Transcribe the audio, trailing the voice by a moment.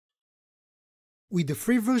With the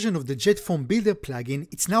free version of the JetFormBuider plugin,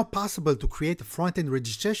 it's now possible to create a front-end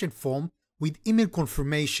registration form with email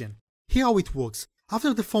confirmation. Here how it works.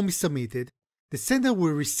 After the form is submitted, the sender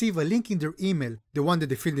will receive a link in their email, the one that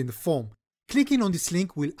they filled in the form. Clicking on this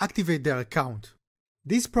link will activate their account.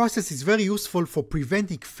 This process is very useful for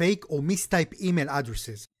preventing fake or mistyped email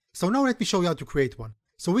addresses. So now let me show you how to create one.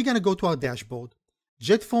 So we're gonna go to our dashboard,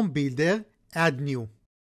 JetFormBuider, add new.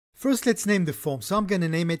 First, let's name the form. So I'm gonna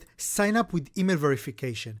name it Sign Up with Email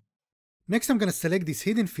Verification. Next, I'm gonna select this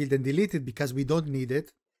hidden field and delete it because we don't need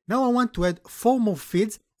it. Now I want to add 4 more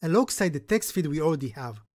fields alongside the text field we already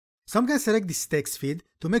have. So I'm gonna select this text field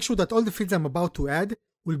to make sure that all the fields I'm about to add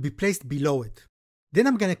will be placed below it. Then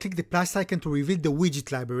I'm gonna click the plus icon to reveal the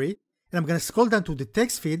widget library, and I'm gonna scroll down to the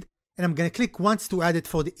text field, and I'm gonna click once to add it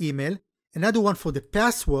for the email, another one for the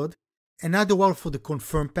password, another one for the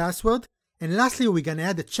confirm password, and lastly we're gonna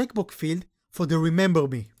add a checkbox field for the remember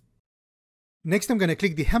me. Next I'm gonna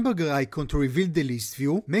click the hamburger icon to reveal the list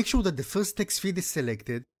view. Make sure that the first text field is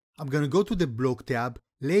selected. I'm gonna go to the block tab,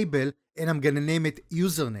 label, and I'm gonna name it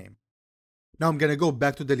username. Now I'm gonna go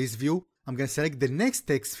back to the list view. I'm gonna select the next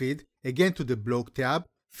text field, again to the block tab,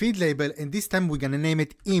 field label, and this time we're gonna name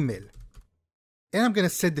it email. And I'm gonna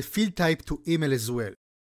set the field type to email as well.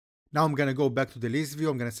 Now I'm gonna go back to the list view.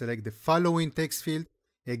 I'm gonna select the following text field,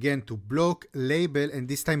 again to block, label, and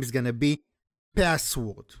this time it's gonna be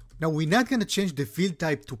password. Now we're not gonna change the field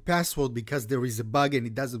type to password because there is a bug and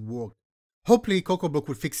it doesn't work. Hopefully CocoaBlock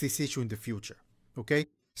will fix this issue in the future. Okay?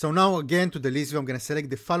 So now again to the list view, I'm gonna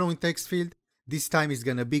select the following text field. This time it's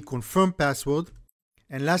gonna be confirm password.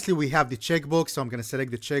 And lastly we have the checkbox, so I'm gonna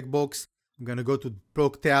select the checkbox. I'm gonna go to the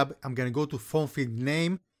block tab. I'm gonna go to form field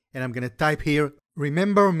name, and I'm gonna type here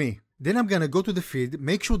remember me. Then I'm gonna go to the field,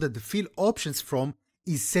 make sure that the field options from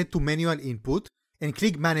is set to manual input, and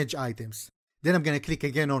click manage items. Then I'm gonna click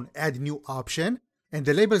again on add new option, and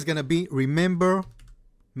the label is gonna be remember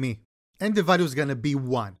me, and the value is gonna be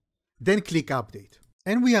 1. Then click update.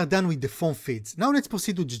 And we are done with the form fields. Now let's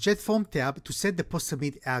proceed to the JetForm tab to set the post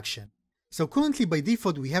submit action. So currently by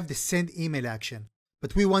default we have the send email action,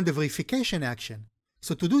 but we want the verification action.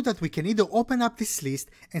 So to do that we can either open up this list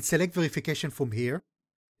and select verification from here.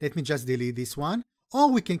 Let me just delete this one. Or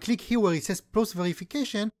we can click here where it says post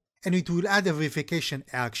verification and it will add a verification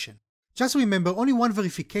action. Just remember, only one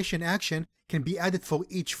verification action can be added for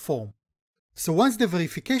each form. So once the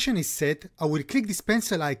verification is set, I will click this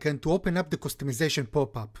pencil icon to open up the customization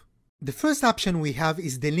pop-up. The first option we have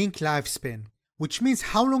is the link lifespan, which means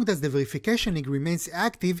how long does the verification link remains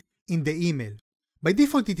active in the email. By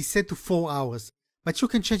default it is set to 4 hours, but you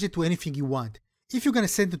can change it to anything you want. If you're gonna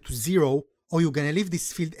set it to 0 or you're gonna leave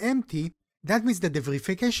this field empty, that means that the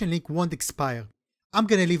verification link won't expire. I'm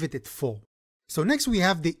gonna leave it at 4. So next we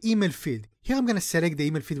have the email field. Here I'm gonna select the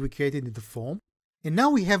email field we created in the form. And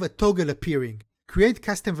now we have a toggle appearing, create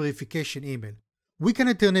custom verification email. We're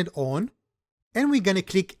gonna turn it on, and we're gonna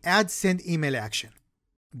click add send email action.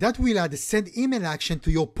 That will add the send email action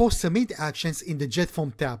to your post submit actions in the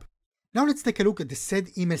JetForm tab. Now let's take a look at the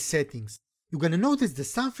send email settings. You're gonna notice that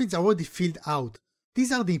some fields are already filled out.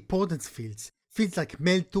 These are the importance fields. Fields like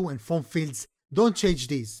mail to and form fields, don't change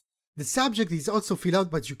these. The subject is also filled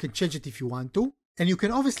out, but you can change it if you want to. And you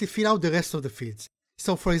can obviously fill out the rest of the fields.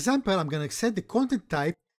 So for example, I'm gonna set the content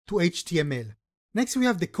type to HTML. Next we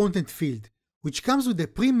have the content field, which comes with a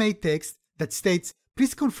pre-made text that states,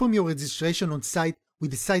 please confirm your registration on site with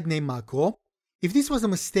the site name macro. If this was a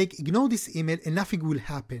mistake, ignore this email and nothing will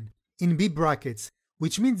happen, in B brackets,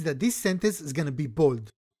 which means that this sentence is gonna be bold.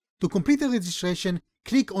 To complete the registration,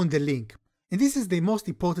 click on the link. And this is the most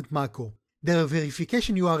important macro, the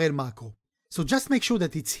verification URL macro. So just make sure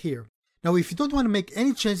that it's here. Now if you don't want to make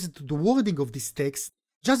any changes to the wording of this text,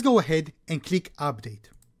 just go ahead and click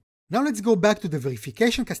update. Now let's go back to the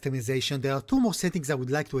verification customization. There are 2 more settings I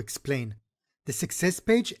would like to explain. The success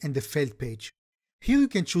page and the failed page. Here you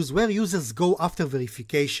can choose where users go after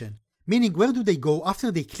verification, meaning where do they go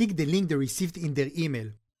after they click the link they received in their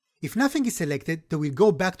email. If nothing is selected, they will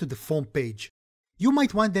go back to the form page. You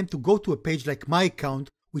might want them to go to a page like my account,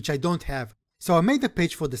 which I don't have. So I made a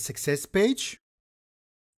page for the success page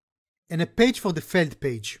and a page for the failed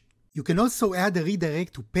page. You can also add a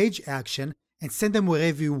redirect to page action and send them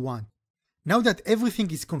wherever you want. Now that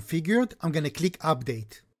everything is configured, I'm gonna click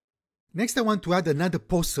update. Next I want to add another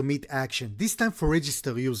post submit action, this time for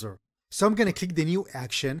register user. So I'm gonna click the new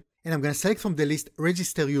action and I'm gonna select from the list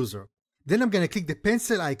register user. Then I'm gonna click the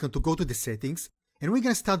pencil icon to go to the settings, and we're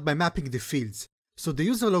gonna start by mapping the fields. So the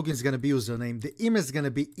user login is gonna be username, the email is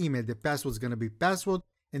gonna be email, the password is gonna be password,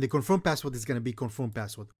 and the confirm password is gonna be confirm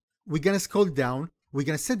password. We're gonna scroll down, we're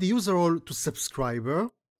gonna set the user role to subscriber,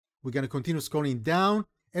 We're going to continue scrolling down,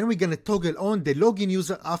 and we're going to toggle on the login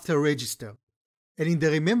user after register. And in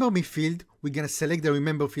the Remember Me field, we're going to select the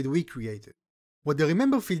Remember field we created. What the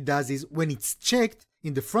Remember field does is, when it's checked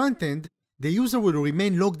in the front end, the user will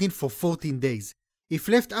remain logged in for 14 days. If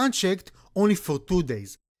left unchecked, only for 2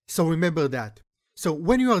 days. So remember that. So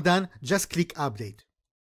when you are done, just click Update.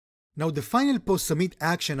 Now the final post-submit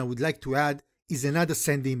action I would like to add is another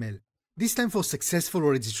send email, this time for successful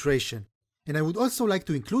registration. And I would also like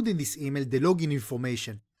to include in this email the login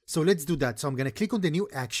information. So let's do that. So I'm going to click on the new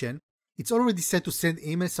action. It's already set to send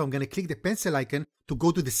email, so I'm going to click the pencil icon to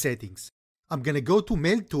go to the settings. I'm going to go to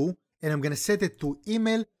Mail To, and I'm going to set it to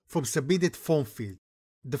Email from Submitted Form field.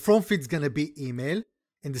 The form field is going to be Email,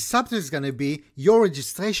 and the subject is going to be Your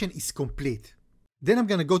registration is complete. Then I'm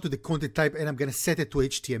going to go to the content type, and I'm going to set it to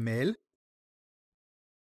HTML.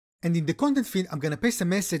 And in the content field, I'm going to paste a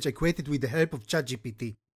message I created with the help of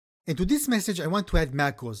ChatGPT. And to this message, I want to add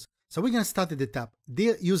macros. So we're going to start at the top.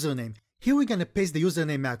 Dear username. Here we're going to paste the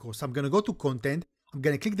username macro. So I'm going to go to content. I'm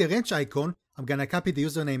going to click the wrench icon. I'm going to copy the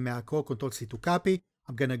username macro, Ctrl+C to copy.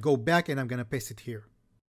 I'm going to go back and I'm going to paste it here.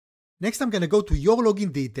 Next, I'm going to go to your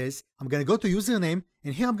login details. I'm going to go to username,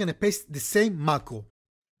 and here I'm going to paste the same macro.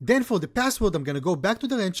 Then for the password, I'm going to go back to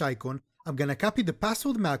the wrench icon. I'm going to copy the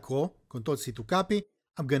password macro, Ctrl+C to copy.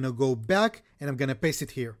 I'm going to go back and I'm going to paste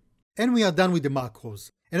it here. And we are done with the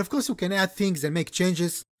macros. And of course, you can add things and make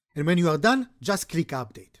changes. And when you are done, just click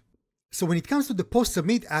Update. So when it comes to the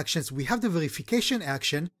post-submit actions, we have the verification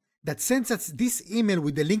action that sends us this email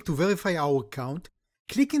with the link to verify our account.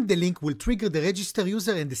 Clicking the link will trigger the register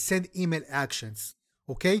user and the send email actions.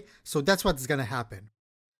 Okay, so that's what's gonna happen.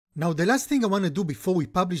 Now the last thing I want to do before we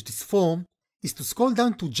publish this form is to scroll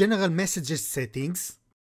down to General Messages Settings,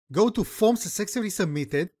 go to Forms Successfully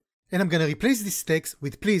Submitted, and I'm gonna replace this text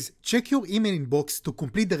with please check your email inbox to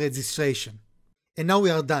complete the registration. And now we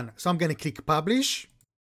are done. So I'm gonna click Publish.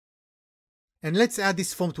 And let's add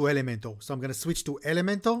this form to Elementor. So I'm going to switch to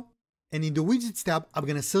Elementor, and in the Widgets tab, I'm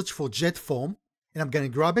going to search for JetForm, and I'm going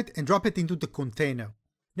to grab it and drop it into the container.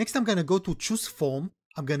 Next, I'm going to go to Choose Form.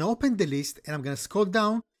 I'm going to open the list, and I'm going to scroll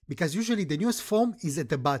down because usually the newest form is at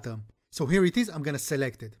the bottom. So here it is. I'm going to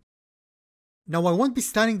select it. Now I won't be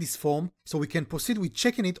styling this form, so we can proceed with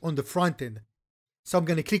checking it on the front end. So I'm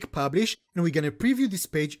going to click Publish, and we're going to preview this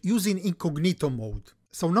page using incognito mode.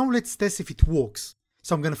 So now let's test if it works.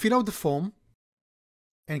 So I'm going to fill out the form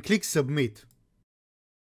and click Submit.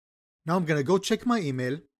 Now I'm going to go check my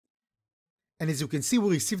email, and as you can see,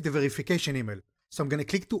 we received the verification email. So I'm going to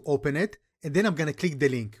click to open it, and then I'm going to click the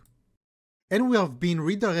link. And we have been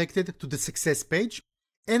redirected to the success page,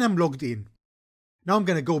 and I'm logged in. Now I'm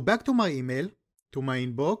going to go back to my email, to my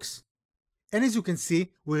inbox, and as you can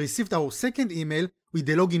see, we received our second email with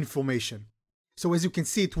the login information. So as you can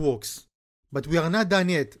see, it works. But we are not done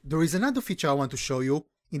yet. There is another feature I want to show you.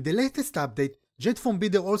 In the latest update,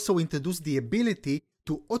 JetFormBuider also introduced the ability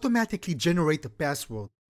to automatically generate a password.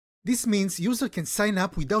 This means users can sign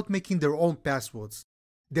up without making their own passwords.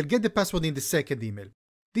 They'll get the password in the second email.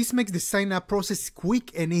 This makes the sign up process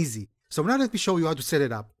quick and easy. So now let me show you how to set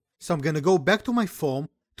it up. So I'm going to go back to my form,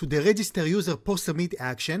 to the Register User Post Submit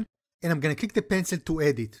action, and I'm going to click the pencil to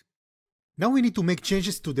edit. Now we need to make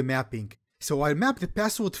changes to the mapping. So I'll map the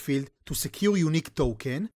password field to Secure Unique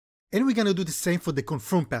Token, and we're going to do the same for the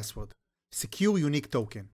Confirm Password. Secure Unique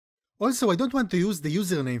Token. Also, I don't want to use the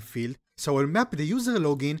username field, so I'll map the user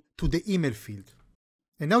login to the email field.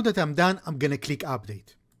 And now that I'm done, I'm gonna click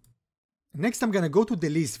Update. Next, I'm gonna go to the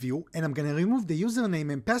list view, and I'm gonna remove the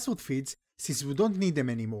username and password fields since we don't need them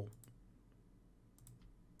anymore.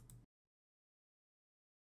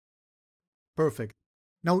 Perfect.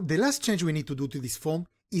 Now, the last change we need to do to this form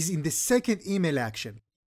is in the second email action.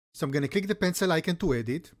 So I'm gonna click the pencil icon to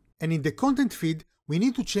edit, and in the content feed, we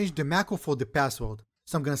need to change the macro for the password.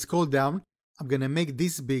 So I'm going to scroll down, I'm going to make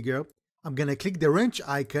this bigger, I'm going to click the wrench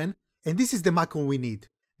icon, and this is the macro we need,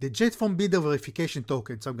 the JetFormBuider verification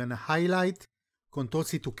token. So I'm going to highlight,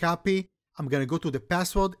 Ctrl+C to copy, I'm going to go to the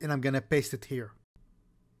password, and I'm going to paste it here.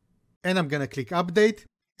 And I'm going to click Update,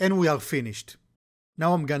 and we are finished.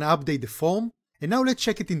 Now I'm going to update the form, and now let's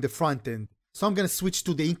check it in the front end. So I'm going to switch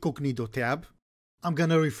to the Incognito tab, I'm going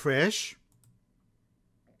to refresh,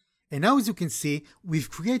 and now as you can see, we've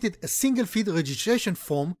created a single field registration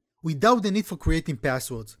form without the need for creating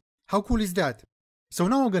passwords. How cool is that? So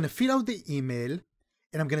now I'm going to fill out the email,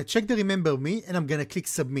 and I'm going to check the Remember Me, and I'm going to click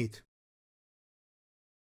Submit.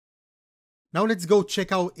 Now let's go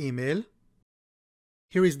check our email.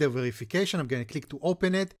 Here is the verification. I'm going to click to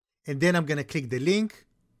open it, and then I'm going to click the link.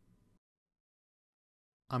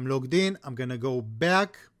 I'm logged in. I'm going to go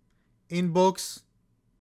back, inbox,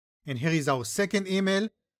 and here is our second email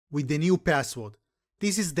with the new password.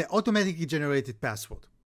 This is the automatically generated password.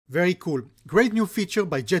 Very cool. Great new feature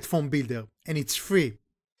by JetFormBuider, and it's free.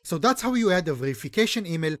 So that's how you add a verification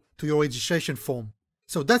email to your registration form.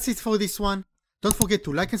 So that's it for this one. Don't forget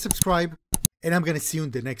to like and subscribe, and I'm gonna see you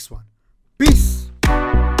in the next one. Peace!